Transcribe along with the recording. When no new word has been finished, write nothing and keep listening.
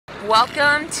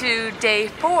Welcome to day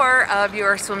 4 of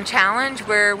your swim challenge,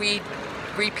 where we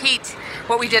repeat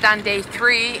what we did on day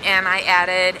 3, and I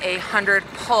added a 100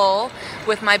 pull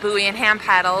with my buoy and hand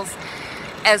paddles,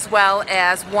 as well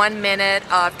as 1 minute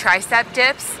of tricep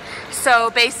dips.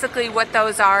 So basically what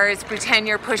those are is pretend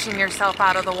you're pushing yourself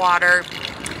out of the water.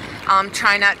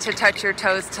 Try not to touch your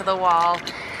toes to the wall.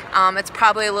 It's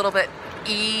probably a little bit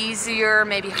easier,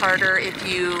 maybe harder, if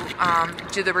you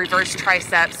do the reverse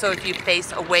tricep. So if you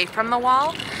face away from the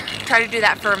wall, try to do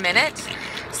that for a minute.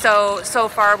 So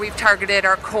far we've targeted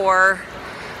our core.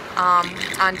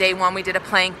 On day 1 we did a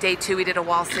plank, day 2 we did a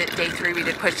wall sit, day 3 we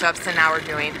did push-ups, and now we're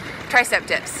doing tricep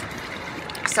dips.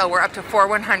 So we're up to 4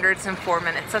 100s and 4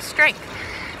 minutes of strength.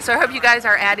 So I hope you guys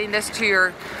are adding this to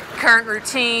your current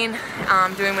routine,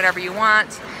 doing whatever you want.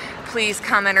 Please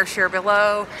comment or share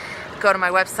below. Go to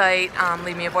my website,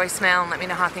 leave me a voicemail and let me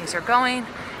know how things are going,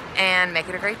 and make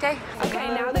it a great day. Okay,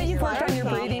 now that you've worked on your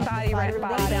breathing, body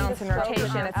balance, and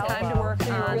rotation, it's time to work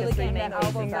on the 3 main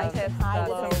basics of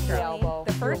hips, the elbow.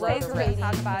 The first base we're going to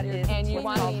talk about is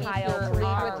called high elbow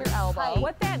with your elbow.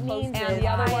 What that means is the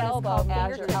other one is called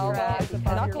finger drag,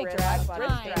 and I'll take wrist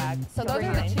drag. So those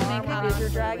are the 2 main components.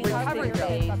 Recovery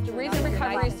phase. The reason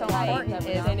recovery is so important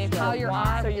is how your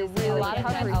arm, so you're really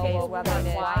recovery phase, whether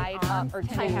it's wide up or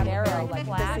tight, narrow, like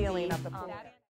the ceiling of the pool.